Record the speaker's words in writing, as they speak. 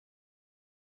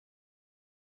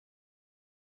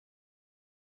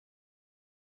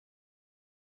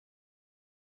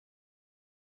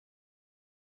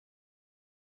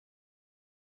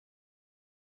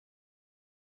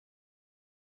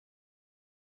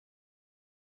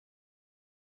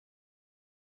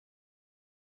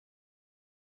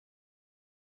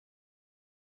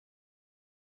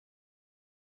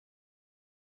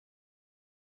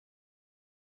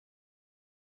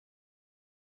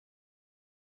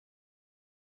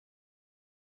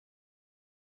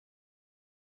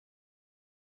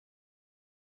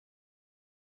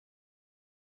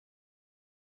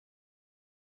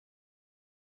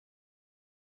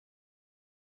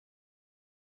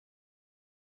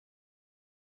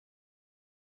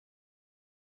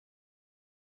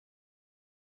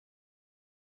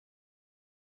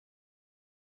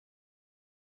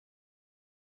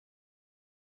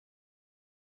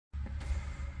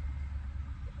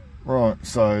Right,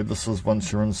 so this is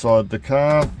once you're inside the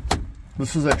car.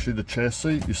 This is actually the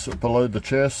chassis. You sit below the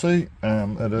chassis.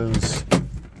 It is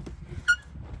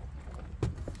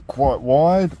quite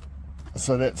wide,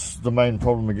 so that's the main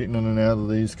problem of getting in and out of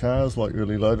these cars, like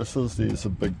early Lotuses. There's a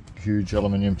big, huge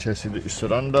aluminium chassis that you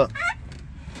sit under.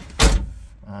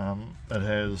 It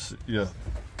has your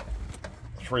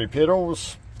 3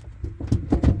 pedals,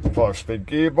 5-speed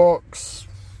gearbox,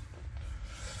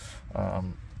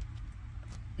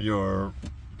 your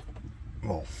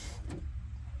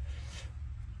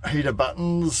heater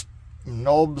buttons,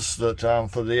 knobs that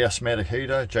for the asthmatic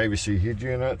heater, JVC head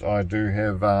unit. I do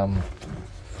have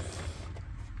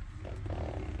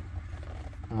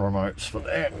remotes for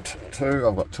that too.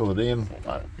 I've got 2 of them,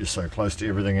 but you're so close to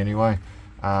everything anyway.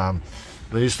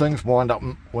 These things wind up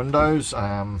windows.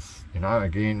 You know,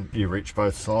 again, you reach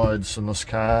both sides in this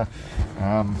car.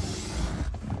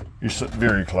 You sit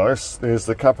very close. There's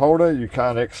the cup holder. You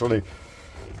can't actually,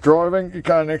 driving, you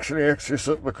can't actually access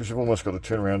it because you've almost got to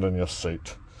turn around in your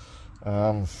seat.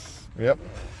 Yep.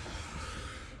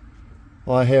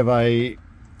 I have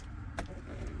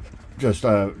just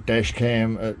a dash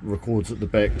cam. It records at the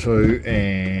back too,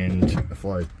 and if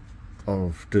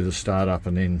I'll do the start up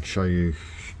and then show you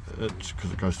it,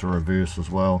 because it goes to reverse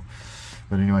as well.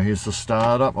 But anyway, here's the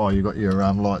start up. Oh, you've got your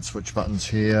light switch buttons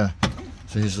here.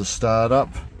 So here's the start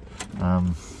up.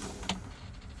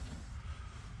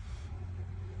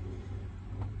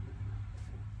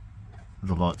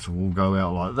 The lights will go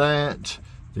out like that.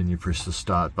 Then you press the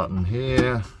start button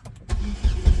here.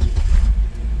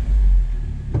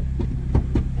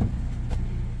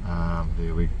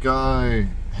 There we go.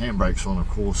 Handbrake's on, of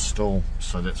course, still,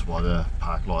 so that's why the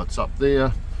park light's up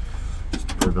there. Just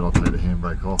to prove it, I'll take the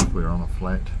handbrake off. We're on a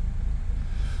flat.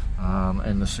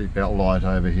 And the seatbelt light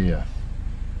over here,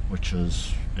 which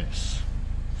is yes.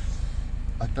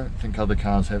 I don't think other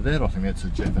cars have that. I think that's a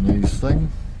Japanese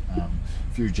thing. A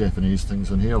few Japanese things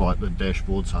in here, like the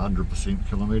dashboard's 100%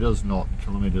 kilometres, not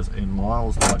kilometres in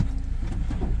miles like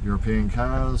European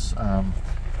cars.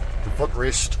 The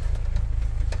footrest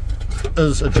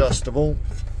is adjustable,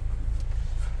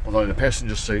 although the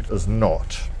passenger seat is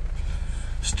not.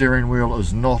 Steering wheel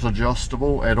is not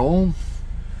adjustable at all.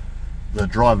 The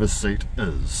driver's seat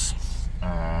is.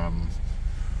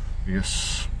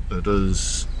 Yes, it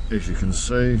is, as you can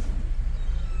see.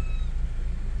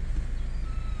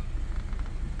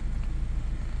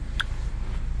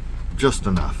 Just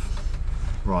enough.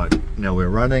 Right, now we're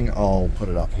running. I'll put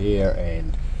it up here,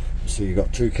 and so you've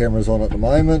got 2 cameras on at the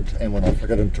moment, and when I flick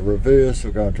it into reverse,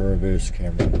 we'll go into reverse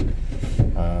camera.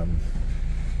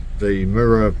 The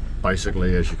mirror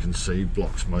basically, as you can see,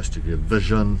 blocks most of your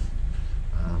vision.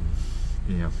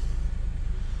 Yeah.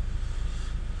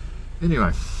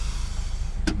 Anyway,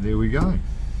 there we go.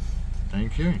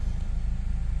 Thank you.